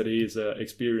explains that he is an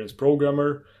experienced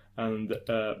programmer and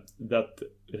that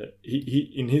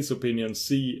he in his opinion,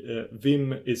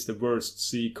 Vim is the worst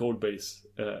C codebase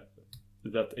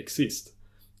that exists.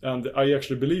 And I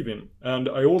actually believe him. And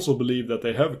I also believe that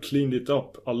they have cleaned it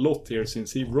up a lot here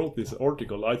since he wrote this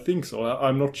article. I think so.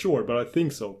 I'm not sure, but I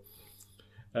think so.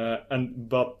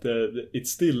 But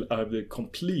it's still a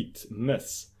complete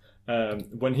mess.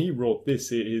 When he wrote this,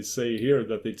 he say here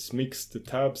that it's mixed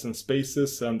tabs and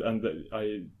spaces, and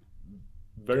I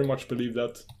very much believe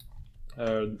that.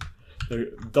 There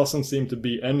doesn't seem to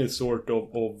be any sort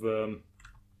of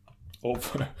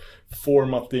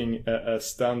formatting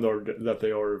standard that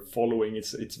they are following.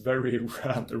 It's very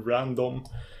random.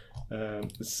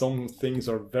 Some things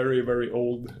are very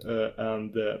old,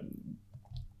 and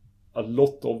a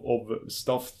lot of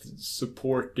stuff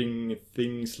supporting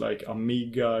things like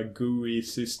Amiga GUI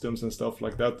systems and stuff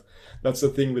like that. That's the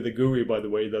thing with the GUI, by the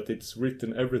way, that it's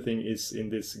written, everything is in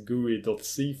this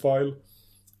GUI.c file,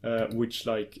 which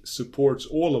like supports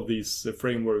all of these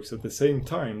frameworks at the same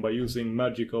time by using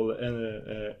magical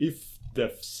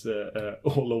if-defs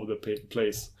all over the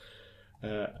place.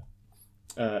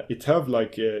 It have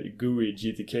like GUI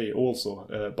GTK also,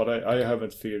 but I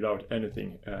haven't figured out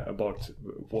anything about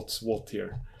what's what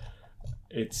here.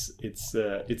 It's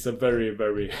a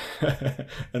very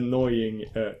annoying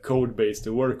code base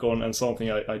to work on, and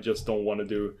something I just don't want to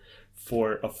do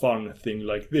for a fun thing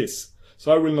like this.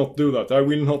 So I will not do that. I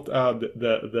will not add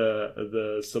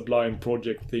the Sublime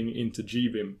project thing into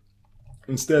Gvim.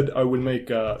 Instead, I will make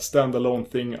a standalone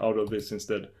thing out of this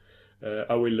instead.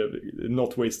 I will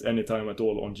not waste any time at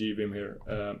all on Gvim here.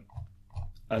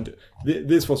 And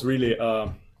this was really...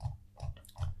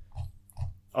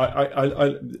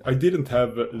 I didn't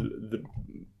have the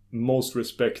most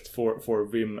respect for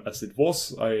Vim as it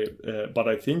was, but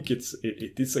I think it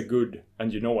is a good,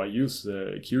 and you know, I use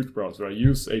Qt browser, I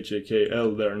use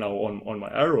HAKL there now on my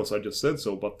arrows, I just said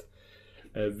so, but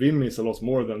Vim is a lot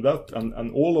more than that,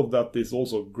 and all of that is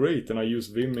also great, and I use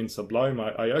Vim in Sublime.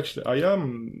 I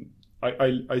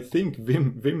think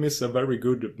Vim is a very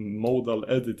good modal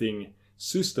editing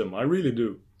system, I really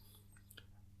do.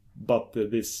 But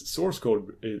this source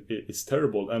code is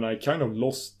terrible, and I kind of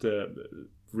lost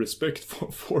respect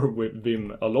for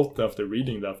Vim a lot after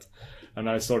reading that, and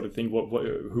I started to think,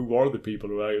 who are the people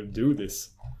who do this?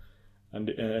 And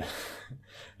the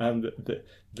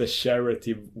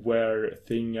charityWare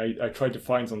thing, I tried to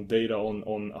find some data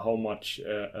on how much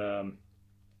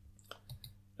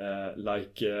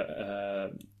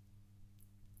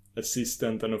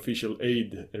assistant and official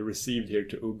aid received here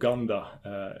to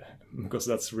Uganda, because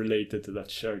that's related to that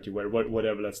charityWare.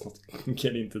 Whatever, let's not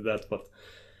get into that, but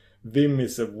Vim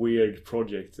is a weird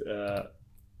project,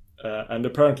 and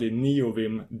apparently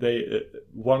NeoVim,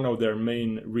 one of their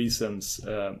main reasons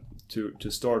to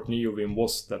start NeoVim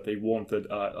was that they wanted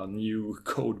a new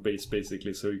code base,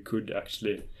 basically, so you could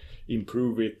actually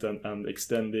improve it and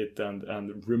extend it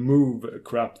and remove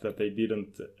crap that they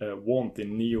didn't want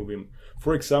in NeoVim.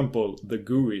 For example, the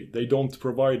GUI. They don't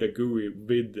provide a GUI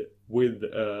with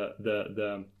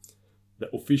the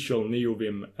official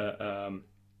NeoVim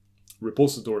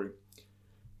repository,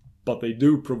 but they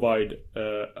do provide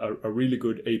a really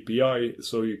good API,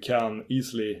 so you can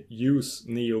easily use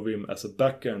NeoVim as a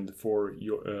backend for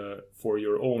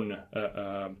your own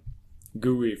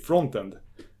GUI frontend.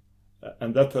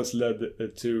 And that has led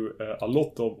to a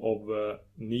lot of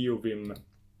NeoVim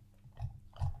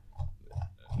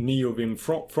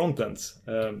frontends,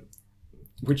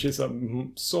 which is a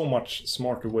so much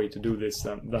smarter way to do this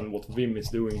than what Vim is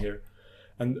doing here.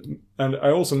 And I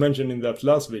also mentioned in that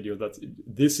last video that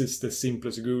this is the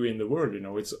simplest GUI in the world. You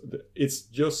know, it's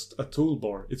just a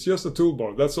toolbar. It's just a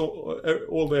toolbar. That's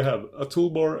all they have: a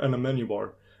toolbar and a menu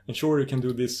bar. And sure, you can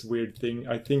do this weird thing.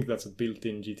 I think that's a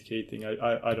built-in GTK thing.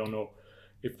 I don't know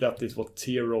if that is what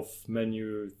tier of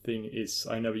menu thing is.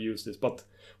 I never used this, but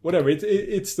whatever.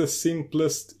 It's the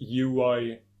simplest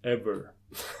UI ever.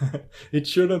 It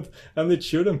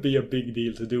shouldn't be a big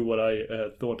deal to do what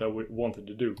I thought I wanted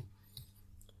to do.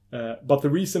 But the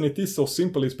reason it is so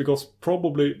simple is because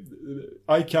probably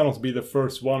I cannot be the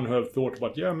first one who have thought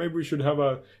about, yeah, maybe we should have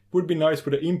it would be nice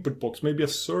with an input box, maybe a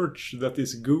search that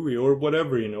is GUI or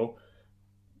whatever, you know.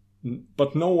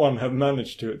 But no one have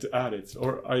managed to add it.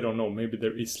 Or I don't know, maybe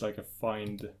there is like a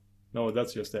find. No,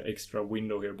 that's just an extra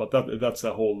window here. But that's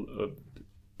a whole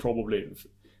probably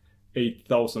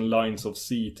 8,000 lines of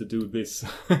C to do this.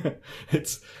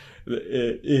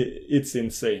 It's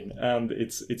insane, and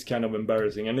it's kind of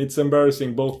embarrassing, and it's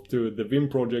embarrassing both to the Vim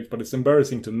project, but it's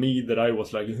embarrassing to me that I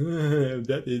was like,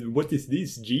 what is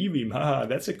this Gvim?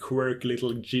 That's a quirk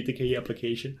little GTK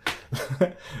application.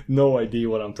 No idea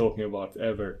what I'm talking about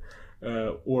ever,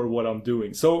 or what I'm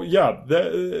doing. So yeah,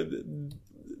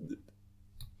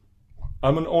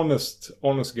 I'm an honest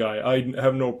guy. I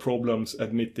have no problems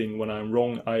admitting when I'm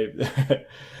wrong. I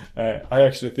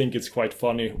actually think it's quite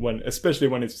funny especially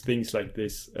when it's things like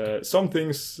this. Some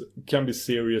things can be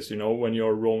serious, you know, when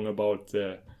you're wrong about.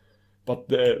 But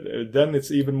then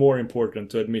it's even more important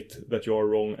to admit that you are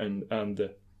wrong and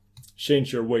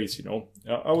change your ways. You know,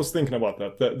 I was thinking about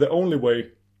that. The only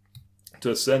way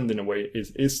to ascend in a way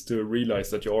is to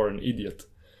realize that you are an idiot.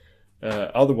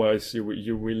 Otherwise,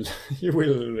 you will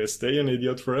stay an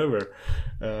idiot forever,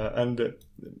 and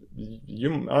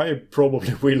I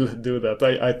probably will do that.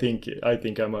 I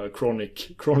think I'm a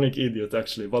chronic idiot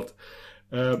actually, but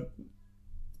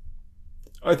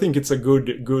I think it's a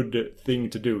good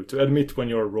thing to do, to admit when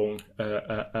you're wrong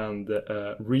and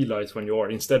realize when you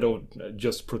are, instead of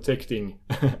just protecting,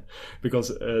 because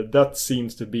that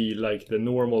seems to be like the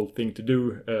normal thing to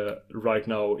do right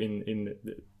now in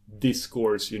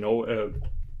discourse, you know,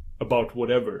 about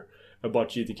whatever, about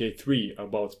GTK3,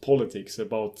 about politics,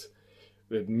 about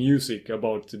music,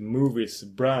 about movies,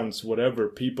 brands, whatever.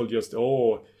 People just,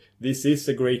 oh, this is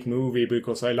a great movie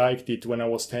because I liked it when I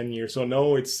was 10 years old.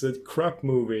 No, it's a crap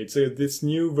movie. This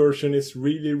new version is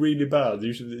really, really bad.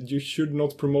 You should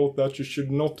not promote that. You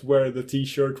should not wear the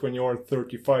t-shirt when you are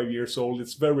 35 years old.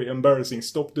 It's very embarrassing.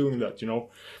 Stop doing that, you know.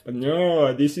 But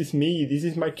no, this is me. This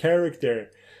is my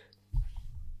character.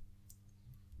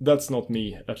 That's not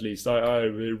me, at least. I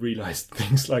realized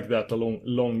things like that a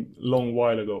long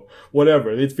while ago. Whatever.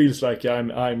 It feels like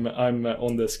I'm on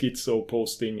the schizo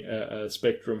posting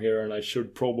spectrum here, and I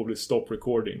should probably stop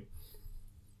recording.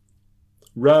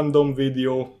 Random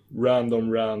video, random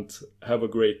rant. Have a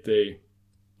great day.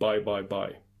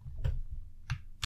 Bye.